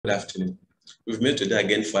Good afternoon. We've met today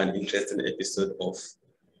again for an interesting episode of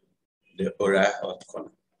the Oral Health Corner.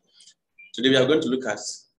 Today we are going to look at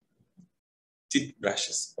teeth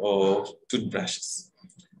brushes or toothbrushes.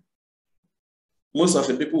 Most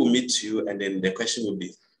often people will meet you and then the question will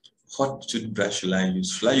be, what toothbrush should I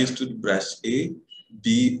use? Should I use toothbrush A,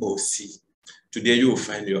 B, or C? Today you will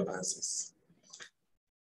find your answers.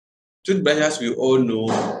 Toothbrush, as we all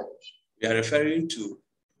know, we are referring to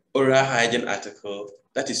oral hygiene article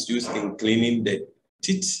that is used in cleaning the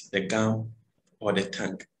teeth, the gum, or the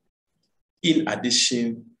tongue, in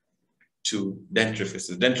addition to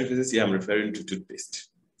dentifrices. Dentifrices here I'm referring to toothpaste.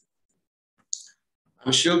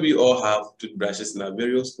 I'm sure we all have toothbrushes in our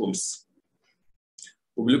various homes.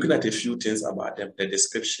 We'll be looking at a few things about them, the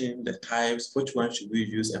description, the types, which one should we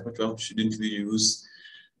use and which one shouldn't we use,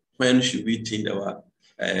 when should we clean our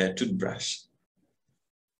toothbrush.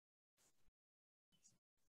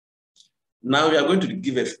 Now we are going to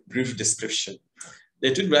give a brief description.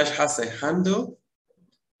 The toothbrush has a handle,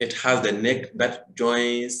 it has the neck that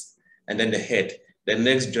joins, and then the head. The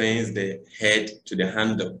neck joins the head to the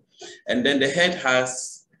handle. And then the head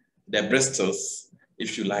has the bristles,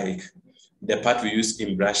 if you like, the part we use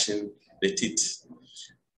in brushing the teeth.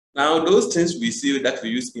 Now, those things we see that we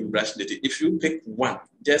use in brushing the teeth, if you pick one,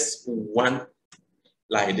 just one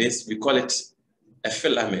like this, we call it a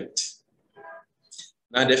filament.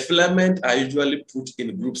 Now, the filament are usually put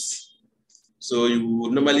in groups. So you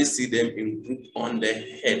will normally see them in group on the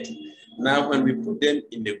head. Now, when we put them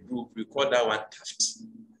in a group, we call that one tuft.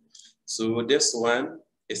 So this one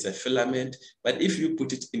is a filament, but if you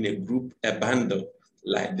put it in a group, a bundle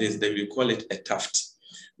like this, then we call it a tuft.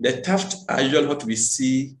 The tuft are usually what we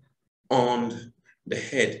see on the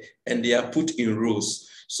head, and they are put in rows.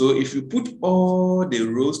 So if you put all the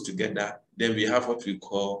rows together, then we have what we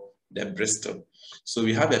call the bristle. So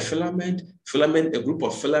we have a filament, a group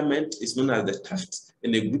of filament is known as the tuft,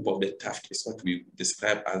 and a group of the tuft is what we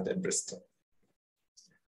describe as the bristle.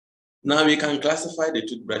 Now we can classify the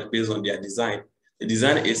toothbrush based on their design. The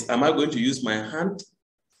design is, am I going to use my hand?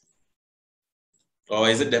 Or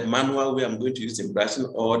is it the manual way I'm going to use in brushing?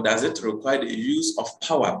 Or does it require the use of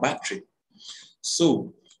power, battery?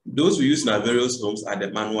 So those we use in our various homes are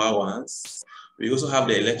the manual ones. We also have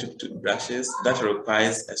the electric toothbrushes that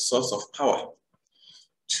requires a source of power.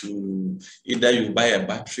 To either you buy a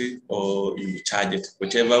battery or you charge it,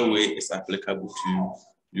 whichever way is applicable to you,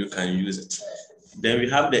 you can use it. Then we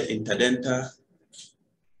have the interdental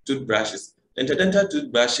toothbrushes. The interdental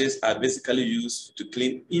toothbrushes are basically used to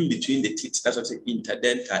clean in between the teeth. That's what I say,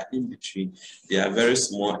 interdental, in between. They are very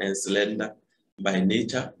small and slender by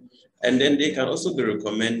nature. And then they can also be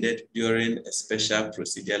recommended during a special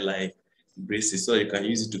procedure like braces. So you can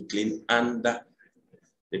use it to clean under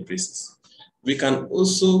the braces. We can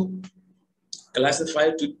also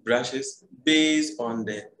classify toothbrushes based on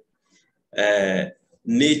the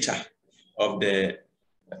nature of the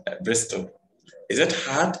bristle. Is it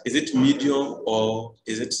hard, is it medium, or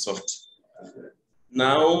is it soft?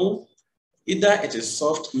 Now, either it is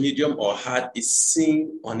soft, medium, or hard is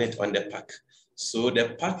seen on it on the pack. So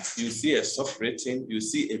the pack, you see a soft rating, you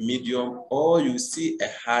see a medium, or you see a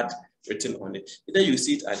hard written on it. Either you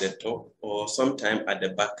see it at the top or sometime at the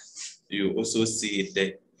back, you also see it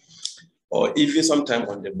there. Or even sometime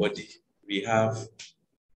on the body, you have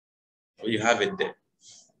it there.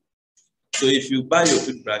 So if you buy your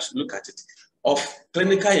toothbrush, look at it. Of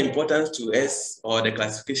clinical importance to us, or the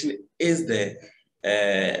classification, is the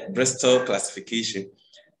bristle classification.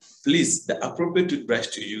 Please, the appropriate toothbrush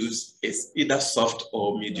to use is either soft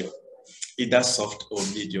or medium. Either soft or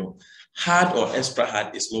medium. Hard or extra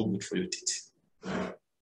hard is not good for your teeth.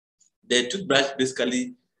 The toothbrush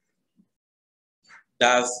basically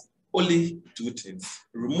does only two things: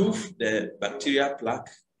 remove the bacterial plaque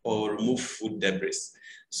or remove food debris.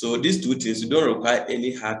 So these two things, you don't require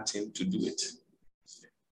any hard thing to do it.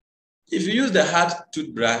 If you use the hard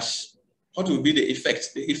toothbrush, what will be the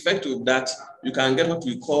effect? The effect of that, you can get what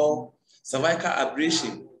we call cervical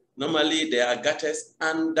abrasion. Normally, there are gutters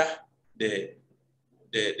under the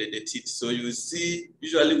teeth. So you see,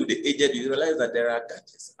 usually with the aged, you realize that there are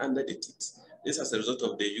gutters under the teeth. This is as a result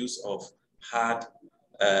of the use of hard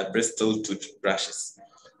bristle toothbrushes.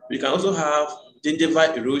 We can also have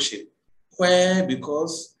gingival erosion, where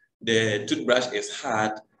because the toothbrush is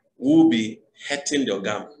hard, will be hurting your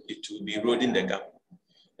gum. It will be eroding the gum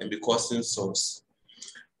and be causing sores.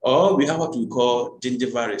 Or we have what we call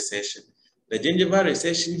gingival recession. The gingival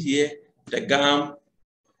recession here, the gum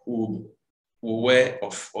will wear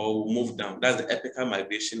off or will move down. That's the apical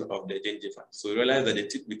migration of the gingiva. So you realize that the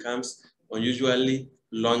teeth becomes unusually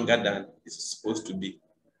longer than it's supposed to be.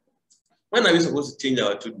 When are we supposed to change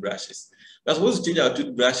our toothbrushes? We're supposed to change our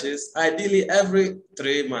toothbrushes ideally every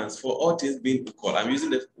 3 months for all things being equal. I'm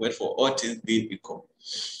using the word for all things being equal.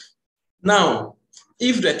 Now,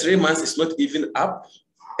 if the 3 months is not even up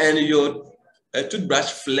and your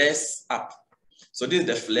toothbrush flares up, so this is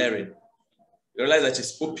the flaring, you realize that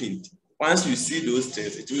it's opened. Once you see those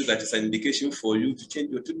things, it means that it's an indication for you to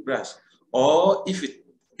change your toothbrush. Or if it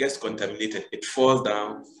gets contaminated, it falls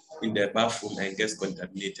down in the bathroom and gets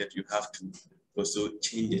contaminated, you have to also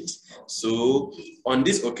change it. So on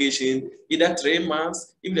this occasion, either 3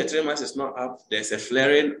 months, if the 3 months is not up, there's a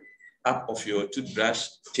flaring up of your toothbrush,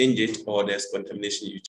 change it, or there's contamination, you